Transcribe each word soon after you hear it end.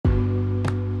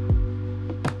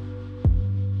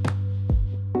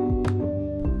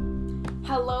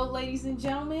ladies and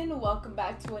gentlemen. Welcome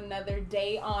back to another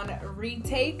day on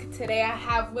Retake. Today I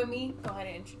have with me, go ahead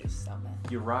and introduce yourself, man.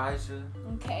 Uriah.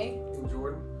 Okay. And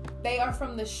Jordan. They are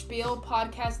from the Spiel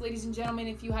podcast, ladies and gentlemen.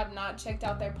 If you have not checked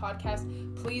out their podcast,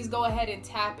 please go ahead and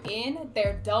tap in.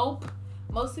 They're dope.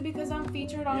 Mostly because I'm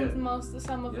featured on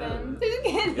some of them.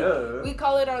 We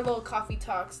call it our little coffee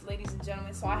talks, ladies and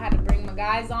gentlemen. So I had to bring my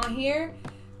guys on here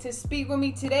to speak with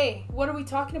me today. What are we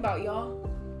talking about, y'all?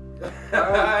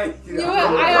 I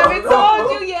haven't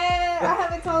told you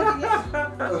yet.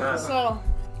 So,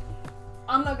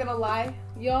 I'm not gonna lie,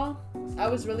 y'all. I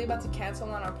was really about to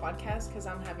cancel on our podcast because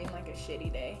I'm having like a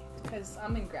shitty day. Because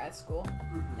I'm in grad school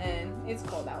and it's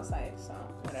cold outside, so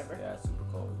whatever. Yeah, it's super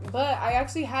cold. But I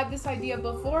actually had this idea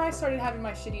before I started having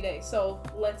my shitty day. So,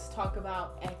 let's talk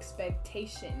about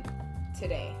expectation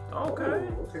today. Okay.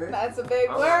 That's a big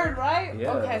word, right?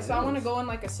 Yeah, okay, so I want to go in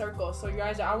like a circle. So,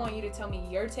 Uriah, I want you to tell me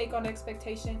your take on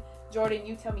expectation. Jordan,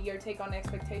 you tell me your take on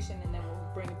expectation, and then we'll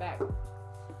bring it back.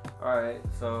 Alright,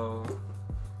 so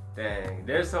dang.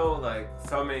 There's so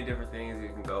many different things you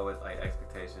can go with like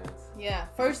expectations. Yeah.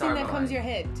 First thing that comes to your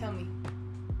head, tell me.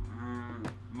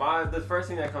 The first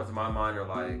thing that comes to my mind are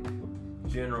like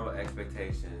general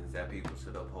expectations that people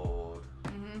should uphold.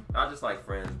 Not just like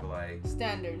friends, but like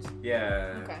standards.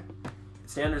 Yeah. Okay.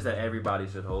 Standards that everybody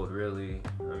should hold, really.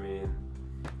 I mean,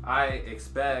 I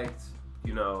expect,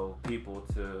 people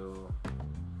to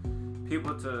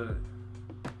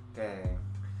dang.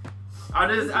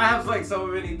 I have like so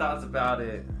many thoughts about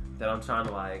it that I'm trying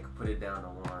to like put it down to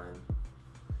one.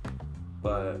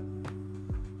 But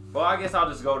well, I guess I'll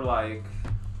just go to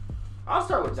I'll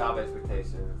start with job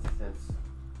expectations since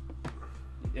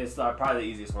it's probably the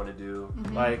easiest one to do.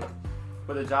 Like,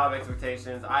 for the job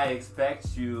expectations, I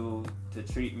expect you to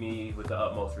treat me with the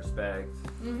utmost respect,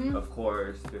 of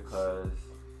course, because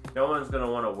no one's going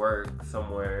to want to work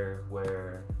somewhere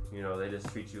where, they just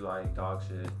treat you like dog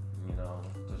shit,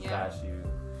 just trash you.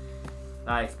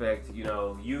 I expect, you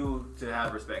to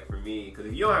have respect for me, because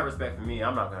if you don't have respect for me,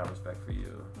 I'm not going to have respect for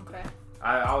you. Okay.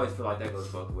 I always feel like that goes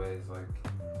both ways. Like,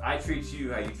 I treat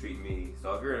you how you treat me.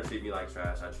 So if you're gonna treat me like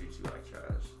trash, I treat you like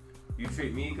trash. You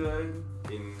treat me good,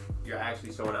 and you're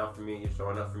actually showing out for me. You're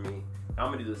showing up for me.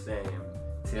 I'm gonna do the same.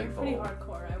 You're pretty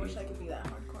hardcore. I wish I could be that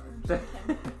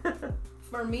hardcore.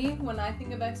 For me, when I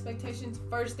think of expectations,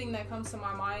 first thing that comes to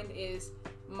my mind is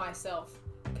myself,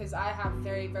 because I have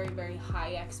very, very, very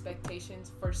high expectations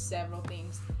for several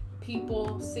things: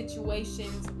 people,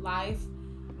 situations, life.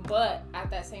 But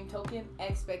at that same token,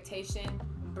 expectation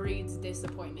breeds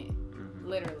disappointment.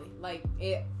 Literally. Like,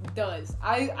 it does.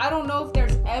 I don't know if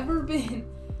there's ever been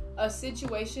a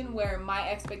situation where my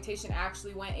expectation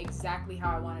actually went exactly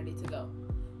how I wanted it to go.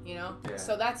 Yeah.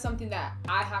 So that's something that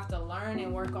I have to learn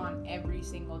and work on every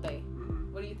single day.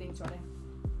 What do you think, Jordan?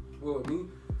 Well, with me,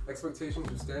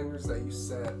 expectations are standards that you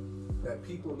set that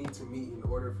people need to meet in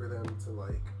order for them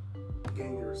to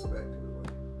gain your respect in a way.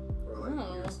 Or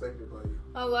be respected by you.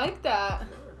 I like that.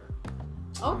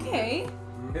 Okay.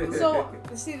 So,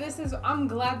 see, I'm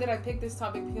glad that I picked this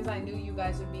topic because I knew you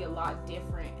guys would be a lot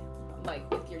different,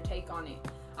 with your take on it.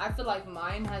 I feel like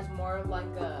mine has more of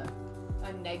a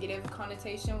negative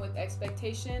connotation with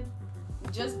expectation,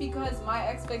 just because my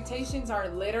expectations are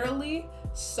literally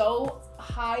so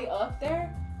high up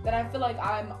there that I feel like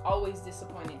I'm always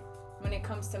disappointed. When it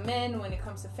comes to men, when it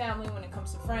comes to family, when it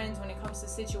comes to friends, when it comes to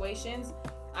situations,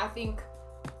 I think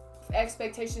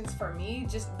expectations for me,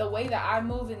 just the way that I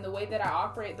move and the way that I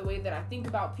operate, the way that I think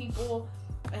about people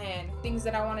and things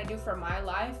that I want to do for my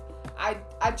life, I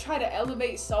try to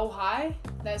elevate so high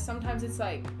that sometimes it's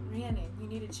like, Rhiannon, you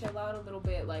need to chill out a little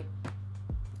bit. Like,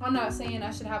 I'm not saying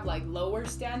I should have lower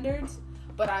standards,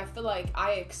 but I feel like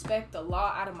I expect a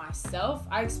lot out of myself.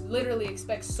 I literally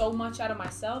expect so much out of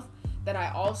myself that I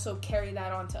also carry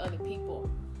that on to other people.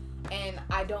 And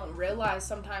I don't realize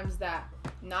sometimes that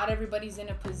not everybody's in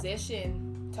a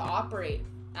position to operate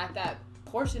at that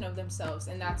portion of themselves,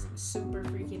 and that's super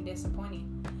freaking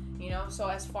disappointing, So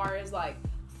as far as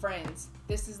friends,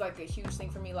 this is a huge thing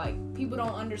for me. People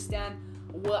don't understand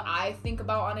what I think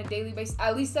about on a daily basis.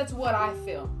 At least that's what I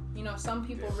feel. Some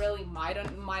people really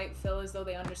might feel as though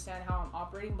they understand how I'm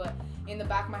operating, but in the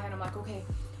back of my head, I'm like, okay,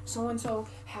 so-and-so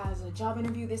has a job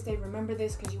interview this day. Remember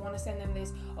this because you want to send them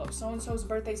this. Oh, so-and-so's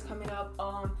birthday's coming up.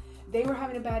 They were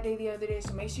having a bad day the other day,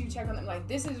 so make sure you check on them.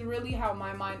 This is really how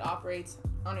my mind operates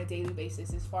on a daily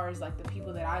basis as far as the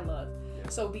people that I love.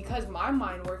 So because my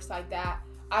mind works like that,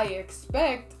 I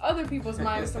expect other people's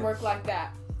minds to work like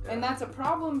that. And that's a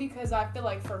problem because I feel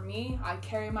like for me, I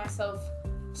carry myself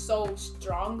so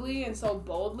strongly and so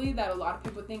boldly that a lot of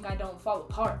people think I don't fall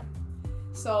apart.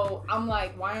 So I'm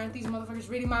like, why aren't these motherfuckers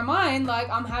reading my mind? Like,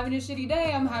 I'm having a shitty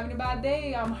day, I'm having a bad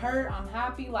day, I'm hurt, I'm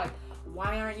happy. Like,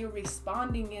 why aren't you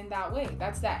responding in that way?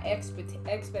 That's that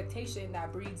expectation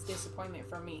that breeds disappointment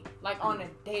for me. Like, on a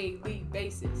daily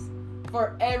basis.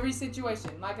 For every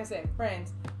situation. Like I said,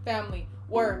 friends, family,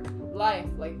 work, life,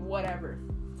 like, whatever.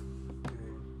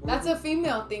 That's a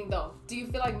female thing, though. Do you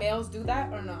feel like males do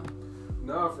that or no?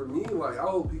 Nah, for me, like, I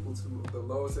hold people to the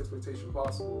lowest expectation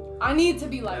possible. I need to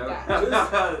be like that.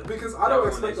 Just because I don't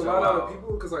expect a lot out of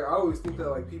people, because, like, I always think that,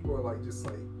 like, people are, like, just,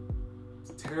 like,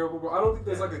 terrible, bro. I don't think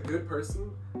there's, like, a good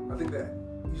person. I think that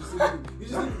you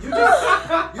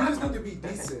just need to be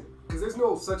decent, because there's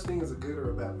no such thing as a good or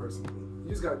a bad person to me. You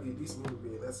just gotta be a decent human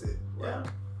being, that's it. Like,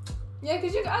 yeah,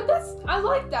 because I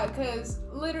like that, because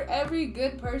literally every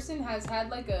good person has had,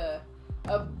 like, a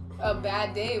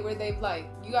bad day where they've, like,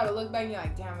 you gotta look back and you're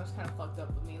like, damn, it was kind of fucked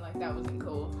up with me. Like, that wasn't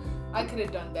cool. I could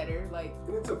have done better. Like,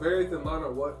 and it's a very thin line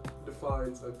on what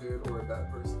defines a good or a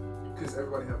bad person, because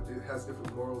everybody has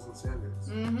different morals and standards.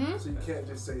 Mm-hmm. So you can't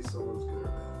just say someone's good or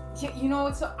bad. Yeah, you know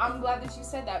what? So I'm glad that you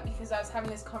said that, because I was having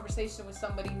this conversation with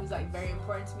somebody who's, like, very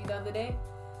important to me the other day,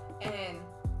 and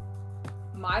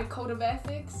my code of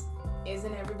ethics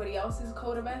isn't everybody else's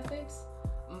code of ethics.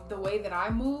 The way that I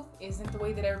move isn't the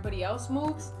way that everybody else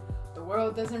moves. The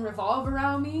world doesn't revolve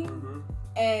around me. Mm-hmm.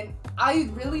 And I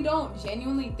really don't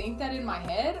genuinely think that in my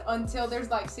head until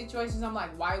there's, like, situations I'm like,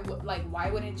 why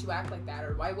wouldn't you act like that?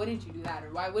 Or why wouldn't you do that?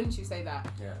 Or why wouldn't you say that?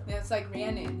 Yeah. And it's like,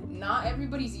 Rhiannon, not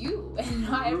everybody's you. And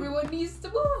not everyone needs to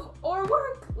move or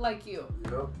work like you.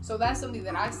 Yep. So that's something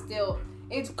that I still...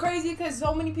 It's crazy because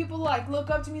so many people, like, look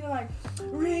up to me. They're like,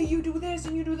 Ray, you do this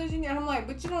and you do this. And I'm like,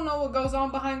 but you don't know what goes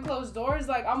on behind closed doors.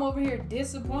 Like, I'm over here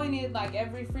disappointed, like,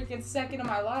 every freaking second of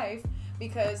my life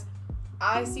because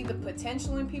I see the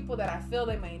potential in people that I feel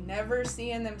they may never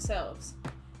see in themselves.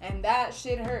 And that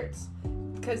shit hurts.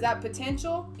 Because that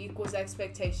potential equals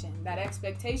expectation. That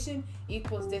expectation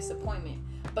equals disappointment.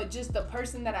 But just the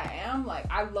person that I am, like,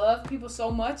 I love people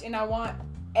so much and I want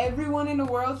everyone in the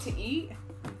world to eat.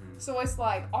 So it's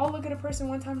like, I'll look at a person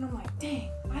one time and I'm like, dang,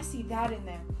 I see that in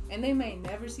them. And they may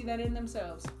never see that in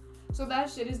themselves. So that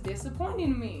shit is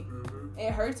disappointing to me. Mm-hmm.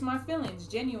 It hurts my feelings,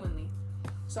 genuinely.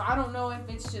 So I don't know if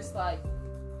it's just like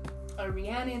a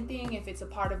Rhiannon thing, if it's a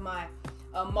part of my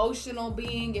emotional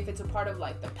being, if it's a part of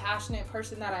like the passionate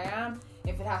person that I am,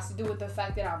 if it has to do with the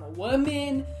fact that I'm a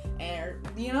woman, and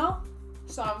you know?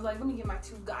 So I was like, let me get my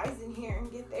two guys in here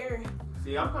and get there.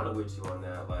 See, I'm kind of with you on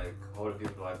that, like, holding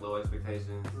people to, like, low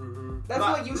expectations. Mm-hmm. That's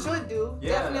what you should do.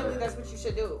 Yeah. Definitely, that's what you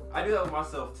should do. I do that with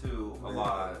myself, too, a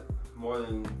lot more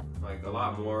than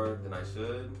I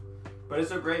should. But it's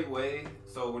a great way,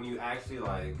 so when you actually,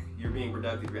 like, you're being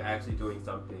productive, you're actually doing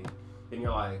something, then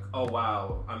you're like, oh,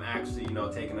 wow, I'm actually, you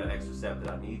know, taking that extra step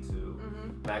that I need to.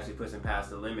 Mm-hmm. I'm actually pushing past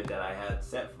the limit that I had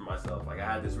set for myself. Like,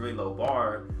 I had this really low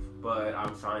bar, but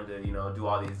I'm trying to, you know, do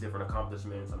all these different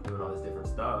accomplishments. I'm doing all this different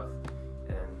stuff.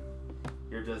 And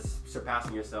you're just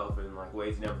surpassing yourself in like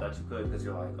ways you never thought you could because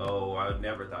you're like, oh, I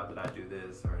never thought that I'd do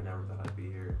this, or I never thought I'd be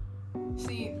here.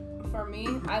 See, for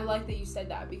me, I like that you said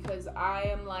that because I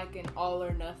am like an all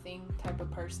or nothing type of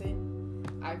person.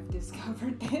 I've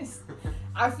discovered this.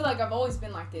 I feel like I've always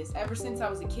been like this. Ever since I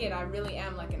was a kid, I really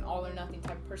am like an all or nothing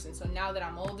type of person. So now that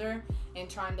I'm older and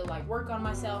trying to like work on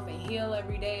myself and heal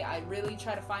every day, I really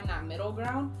try to find that middle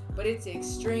ground. But it's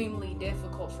extremely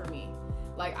difficult for me.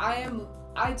 Like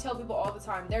I tell people all the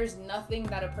time, there's nothing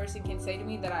that a person can say to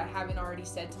me that I haven't already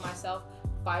said to myself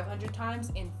 500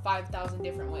 times in 5,000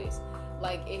 different ways.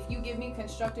 Like, if you give me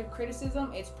constructive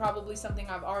criticism, it's probably something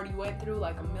I've already went through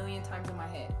like a million times in my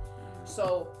head.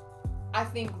 So I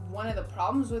think one of the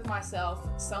problems with myself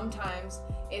sometimes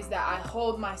is that I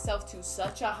hold myself to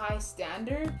such a high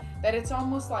standard that it's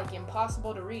almost like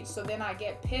impossible to reach. So then I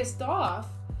get pissed off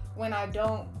when I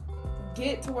don't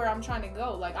get to where I'm trying to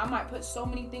go. Like, I might put so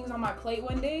many things on my plate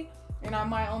one day and I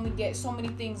might only get so many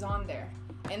things on there.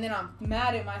 And then I'm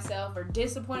mad at myself or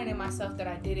disappointed in myself that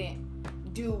I didn't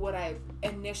do what I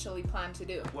initially planned to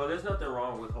do. Well, there's nothing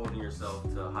wrong with holding yourself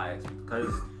to a high expectation,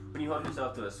 because when you hold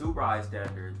yourself to a super high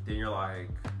standard, then you're like,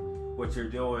 what you're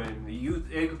doing,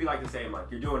 it could be like the same, like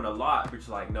you're doing a lot, but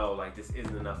you're like, no, like this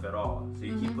isn't enough at all. So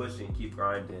you keep pushing, keep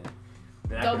grinding.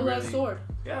 Double-edged sword.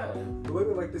 Yeah. But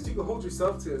living like this, you can hold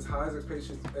yourself to as high as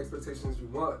expectations you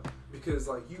want, because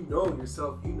like you know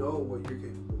yourself, you know what you're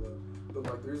capable of. But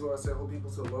like the reason why I say hold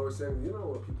people to a lower standard, you know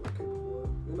what people are capable of.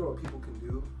 You know what people can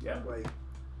do. Yeah. Like,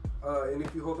 and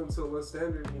if you hold them to a low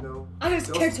standard, you know, I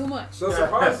just care too much. They'll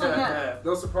surprise you.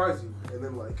 They'll surprise you, and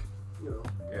then like, you know.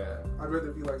 Yeah. I'd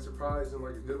rather be like surprised in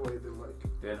like a good way than like.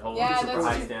 Then hold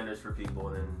high standards for people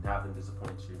and then have them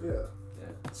disappoint you. Yeah.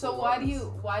 So why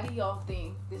do y'all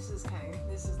think this is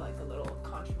like a little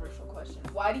controversial question?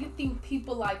 Why do you think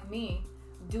people like me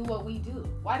do what we do?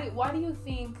 Why do you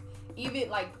think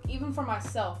even for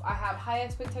myself, I have high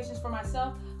expectations for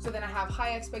myself, so then I have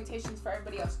high expectations for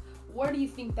everybody else? Where do you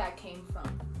think that came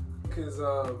from? Because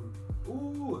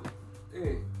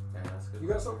hey, Yeah, that's good. you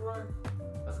got something, right?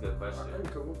 That's a good question. I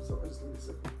didn't come up with something. I just need a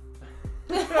second.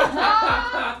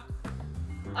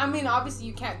 I mean, obviously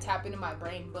you can't tap into my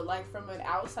brain, but like from an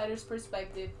outsider's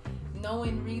perspective, know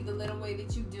and read the little way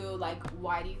that you do, like,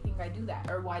 why do you think I do that?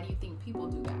 Or why do you think people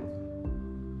do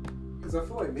that? Because I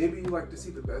feel like maybe you like to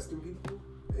see the best in people,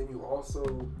 and you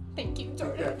also Thank you, think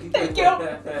Jordan. that people, Thank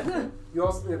you. you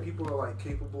also think that people are like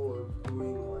capable of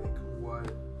doing like what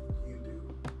you do.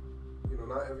 You know,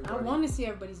 not everybody. I want to see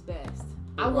everybody's best.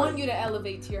 I Right. want you to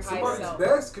elevate to your high Somebody's self.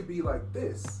 best could be like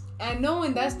this. And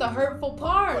knowing that's the hurtful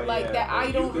part, But like yeah, that but I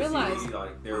you don't could realize. see,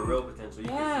 like, their real potential. You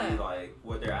Yeah. can see like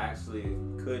what they actually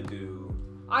could do.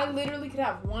 I literally could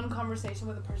have one conversation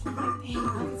with a person like, dang,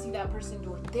 I can see that person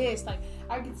doing this. Like,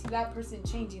 I can see that person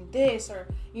changing this or,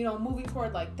 you know, moving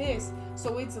forward like this.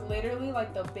 So it's literally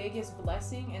like the biggest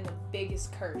blessing and the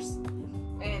biggest curse.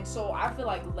 And so I feel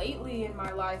like lately in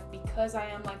my life, because I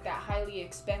am like that highly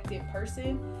expected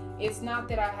person, it's not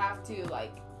that I have to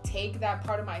like take that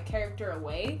part of my character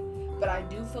away, but I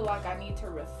do feel like I need to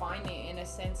refine it in a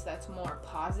sense that's more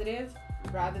positive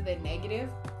rather than negative.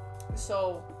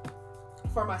 So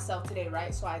for myself today,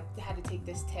 right? So I had to take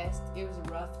this test. It was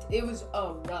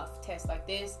a rough test. Like,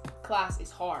 this class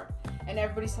is hard. And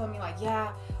everybody's telling me like,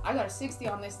 yeah, I got a 60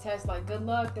 on this test. Like, good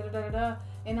luck, da da da da.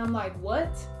 And I'm like,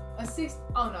 what? A 6?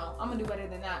 Oh no, I'm gonna do better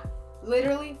than that.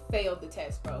 Literally failed the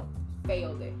test, bro.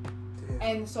 Failed it. Damn.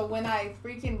 And so when I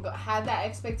freaking had that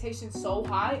expectation so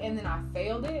high and then I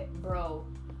failed it, bro,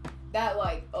 that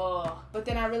like, but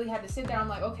then I really had to sit there. I'm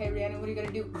like, okay, Rhiannon, what are you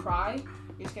gonna do? Cry?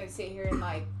 You're just gonna sit here and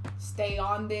like stay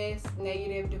on this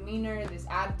negative demeanor, this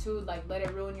attitude, like let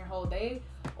it ruin your whole day?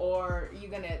 Or you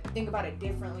gonna think about it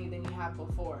differently than you have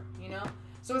before, you know?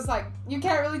 So it's like, you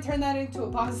can't really turn that into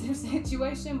a positive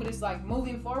situation, but it's like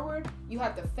moving forward, you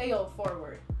have to fail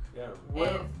forward. Yeah.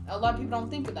 Well, And a lot of people don't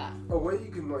think of that. a way you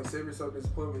can like save yourself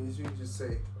disappointment is you just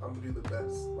say, I'm gonna do the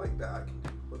best like that I can do.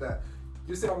 With that,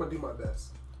 just say I'm gonna do my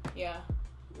best. Yeah,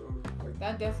 You know what I mean? Like,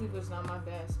 that definitely was not my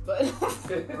best, but I'm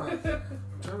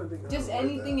trying to think. how just to word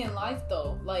anything that. in life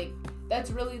though, like that's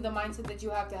really the mindset that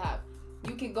you have to have.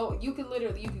 You can go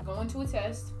into a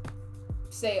test,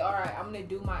 say, all right, I'm gonna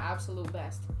do my absolute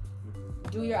best.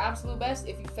 Do your absolute best.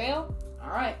 If you fail, all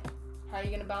right, how are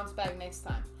you gonna bounce back next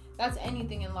time? That's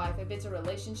anything in life. If it's a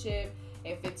relationship,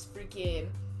 if it's freaking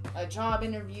a job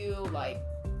interview, like,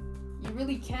 you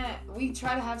really can't. We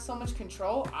try to have so much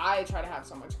control. I try to have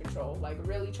so much control. Like,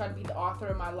 really try to be the author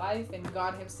of my life and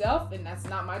God himself, and that's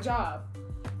not my job.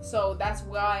 So that's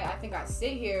why I think I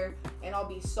sit here and I'll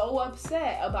be so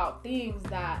upset about things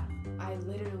that I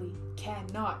literally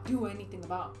cannot do anything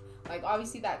about. Like,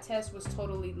 obviously that test was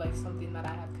totally like something that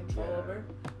I have control over,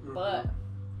 but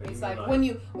it's like when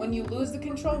you lose the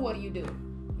control, what do?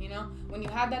 You know, when you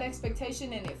have that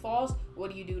expectation and it falls,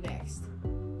 what do you do next?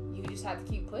 You just have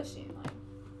to keep pushing. Like,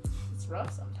 it's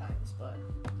rough sometimes, but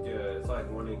Yeah, it's like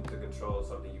wanting to control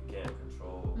something you can't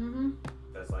control.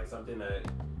 That's like something that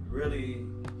really,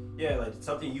 like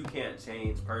something you can't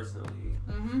change personally.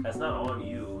 That's not on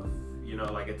you. You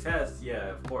know, like a test, yeah,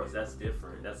 of course, that's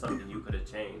different. That's something you could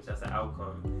have changed. That's an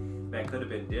outcome that could have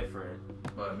been different.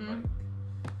 But like,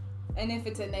 and if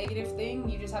it's a negative thing,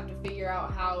 you just have to figure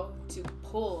out how to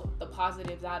pull the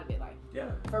positives out of it. Like,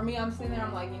 yeah. for me, I'm sitting there,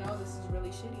 I'm like, you know, this is really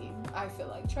shitty. I feel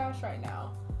like trash right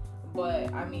now.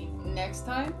 But I mean, next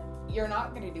time, you're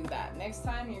not gonna do that. Next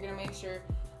time, you're gonna make sure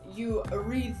you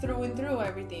read through and through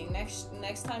everything.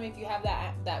 Next time, if you have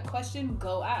that question,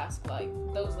 go ask, like,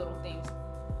 those little things.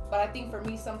 But I think for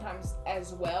me, sometimes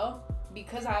as well,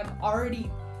 because I'm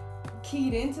already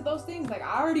keyed into those things, like,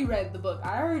 I already read the book,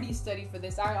 I already studied for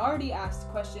this, I already asked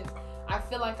questions, I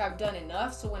feel like I've done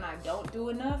enough. So when I don't do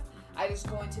enough, I just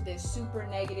go into this super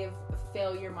negative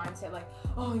failure mindset, like,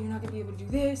 oh, you're not gonna be able to do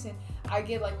this, and I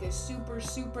get like this super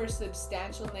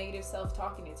substantial negative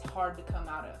self-talk, and it's hard to come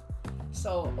out of.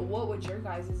 So what would your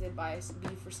guys' advice be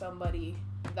for somebody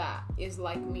that is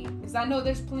like me? Because I know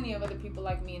there's plenty of other people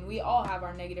like me, and we all have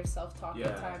our negative self-talk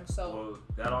at times. So well,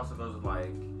 that also goes with like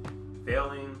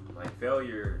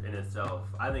failure in itself,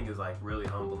 I think, is like really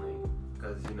humbling,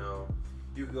 because, you know,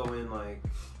 you can go in like,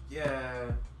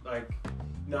 like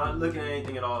not looking at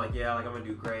anything at all, like, like I'm gonna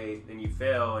do great, then you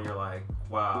fail and you're like,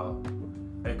 wow.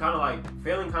 It kind of like,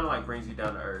 failing kind of like brings you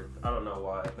down to earth. I don't know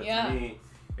why, but to me,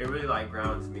 it really like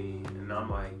grounds me, and I'm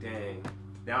like, dang,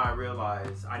 now I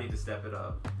realize I need to step it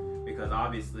up because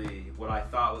obviously what I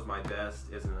thought was my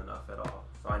best isn't enough at all.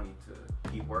 So I need to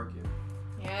keep working.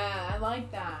 Yeah, I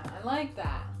like that. I like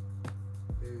that.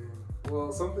 Yeah.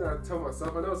 Well, something I tell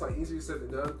myself, I know it's like easier said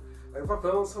than done. Like if I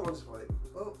fell on someone, just like,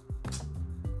 well,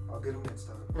 I'll get them next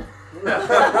time.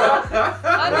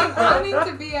 I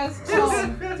need to be as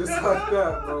calm. Just like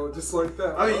that, bro. Just like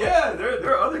that. Oh yeah,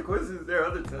 there are other quizzes. There are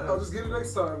other times. I'll just get it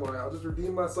next time. Like I'll just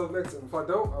redeem myself next time. If I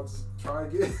don't, I'll just try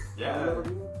again. Yeah. You know what I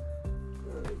mean?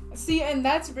 See, and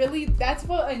that's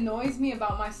what annoys me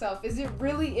about myself, is it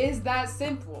really is that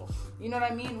simple. You know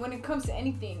what I mean? When it comes to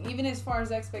anything, even as far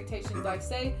as expectations, like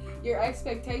say your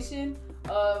expectation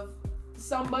of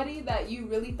somebody that you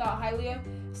really thought highly of,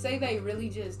 say they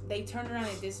turned around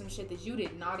and did some shit that you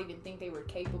did not even think they were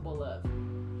capable of.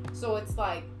 So it's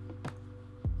like,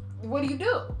 what do you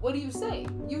do? What do you say?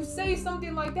 You say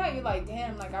something like that, you're like,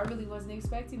 damn, like I really wasn't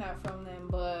expecting that from them,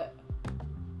 but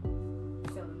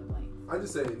fill in the blank. I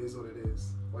just say it is what it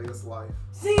is. Like that's life.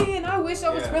 See, and I wish I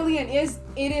was really an it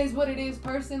is what it is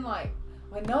person. Like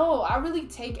no, I really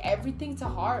take everything to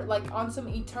heart, like on some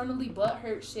eternally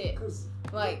butthurt shit.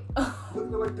 Like, look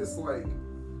at it like this. Like,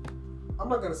 I'm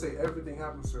not gonna say everything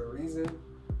happens for a reason,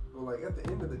 but like at the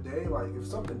end of the day, like if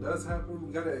something does happen,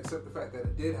 you gotta accept the fact that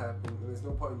it did happen, and there's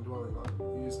no point in dwelling on it.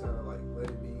 You just gotta like let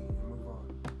it be and move on.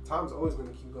 Time's always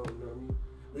gonna keep going. You know what I mean?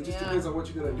 It just depends on what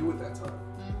you're gonna do with that time.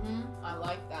 I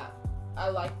like that. I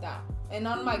like that. And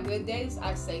on my good days,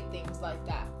 I say things like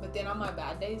that. But then on my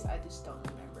bad days, I just don't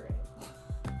remember it.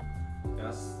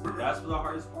 That's the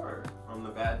hardest part. On the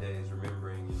bad days,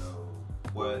 remembering,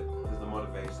 what is the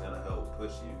motivation that'll help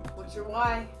push you. What's your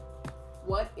why?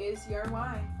 What is your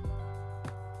why?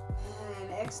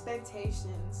 And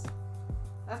expectations.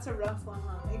 That's a rough one,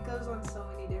 huh? It goes on so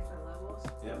many different levels.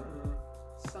 Yeah.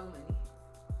 So many.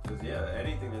 Because,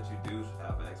 anything that you do should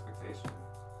have an expectation.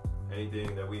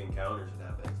 Anything that we encounter should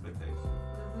have an expectation.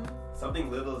 Something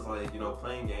little is like,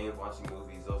 playing games, watching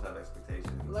movies, those have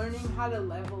expectations. Learning how to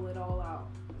level it all out.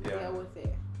 Deal with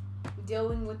it.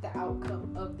 Dealing with the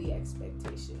outcome of the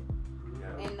expectation.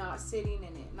 Yeah. And not sitting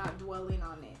in it, not dwelling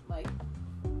on it. Like,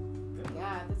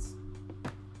 that's...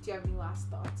 Do you have any last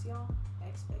thoughts, y'all?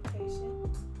 Expectation?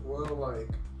 Well, like,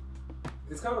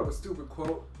 it's kind of a stupid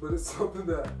quote, but it's something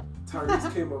that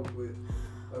Tyrese came up with.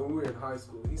 Like when we were in high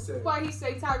school, he said. Why you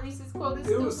say Tyrese's quote is it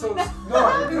stupid? Was so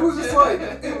no, it was just like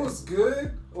it was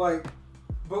good, like,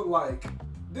 but like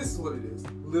this is what it is: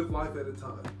 live life at a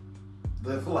time.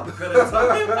 Live life at a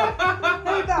time.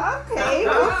 Okay.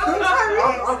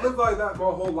 I lived like that my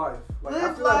whole life. Like,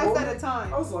 live life at a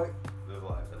time. I was like,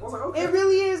 okay. It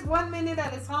really is 1 minute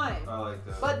at a time. I like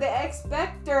that. But the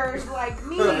expectors like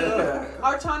me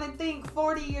are trying to think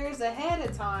 40 years ahead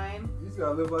of time.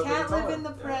 Gotta live life Can't live in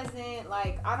the present.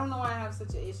 Like, I don't know why I have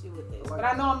such an issue with this, but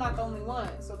I know I'm not the only one.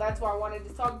 So that's why I wanted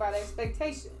to talk about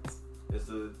expectations. I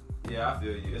feel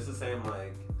you. It's the same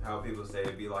like how people say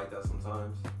it be like that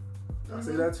sometimes. I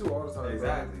say that too all the time.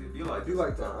 Exactly. Bro. It be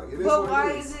like that. Like, it but is what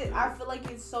why it is it? I feel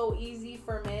like it's so easy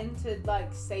for men to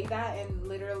like say that and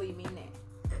literally mean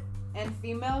it. And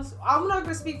females, I'm not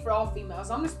gonna speak for all females.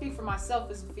 I'm gonna speak for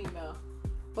myself as a female.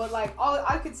 But like,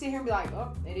 I could sit here and be like,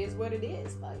 oh, it is what it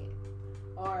is. Like.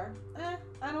 Or,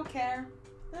 I don't care.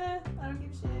 I don't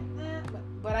give a shit.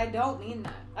 But I don't mean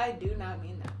that. I do not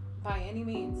mean that. By any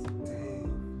means. Dang.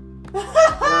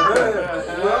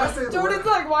 Jordan's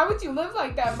like, why would you live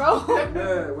like that, bro?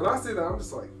 Man, when I say that, I'm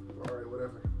just like, alright,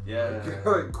 whatever. Yeah.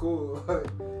 Like, cool. Like,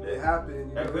 it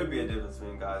happened. There could be a difference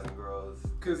between guys and girls.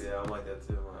 Cause I'm like that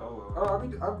too. I'm like, oh well. I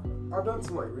mean, I've done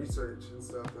some like research and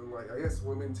stuff, and like I guess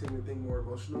women tend to think more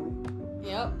emotionally.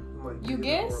 Yep. Like, you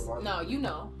guess? No, you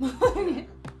know. I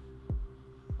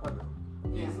know.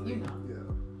 Yeah, you know. Yeah.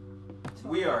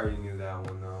 We already knew that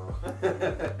one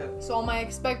though. So all my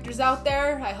expectors out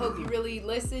there, I hope you really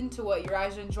listened to what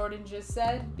Elijah and Jordan just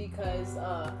said, because,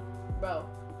 bro,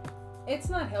 it's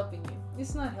not helping you.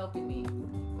 It's not helping me.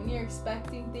 When you're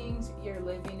expecting things, you're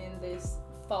living in this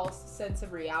false sense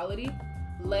of reality.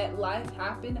 Let life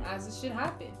happen as it should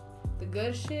happen. The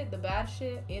good shit, the bad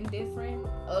shit, indifferent,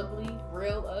 ugly,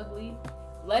 real ugly.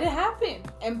 Let it happen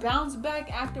and bounce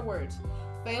back afterwards.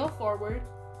 Fail forward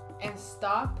and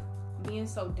stop being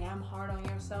so damn hard on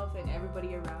yourself and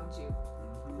everybody around you.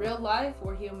 Real life,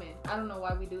 we're human. I don't know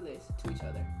why we do this to each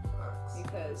other.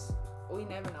 Because we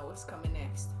never know what's coming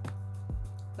next.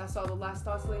 That's all the last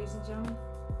thoughts, ladies and gentlemen?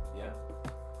 Yeah.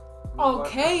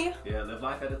 Okay. Yeah, live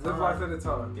life at a time. Live life at a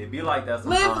time. It'd be like that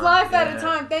sometimes. Live life at a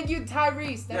time. Thank you,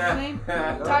 Tyrese. That's your name?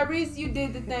 Tyrese, you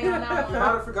did the thing on that You one.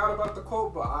 might have forgot about the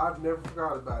quote, but I've never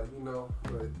forgot about it,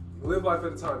 But live life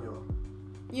at a time, y'all.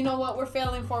 You know what? We're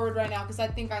failing forward right now because I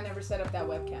think I never set up that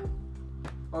webcam.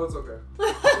 Oh, it's okay.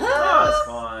 Oh, it's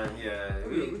fine. Yeah.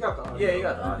 We got the audio. Yeah, you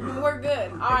got the audio. We're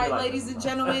good. All right, like ladies this. and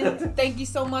gentlemen, thank you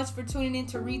so much for tuning in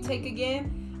to Retake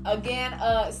again.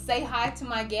 Say hi to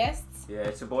my guests. Yeah,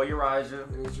 it's your boy Uriah.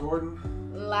 And it's Jordan.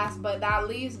 Last but not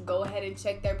least, go ahead and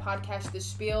check their podcast, The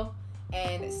Spiel,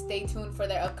 and stay tuned for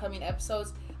their upcoming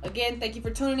episodes. Again, thank you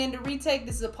for tuning in to Retake.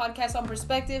 This is a podcast on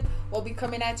perspective. We'll be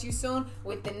coming at you soon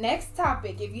with the next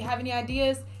topic. If you have any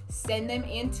ideas, send them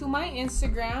into my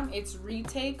Instagram. It's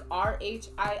Retake,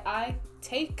 RHII,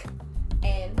 take.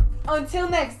 And until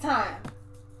next time,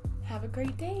 have a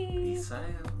great day. Peace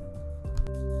out.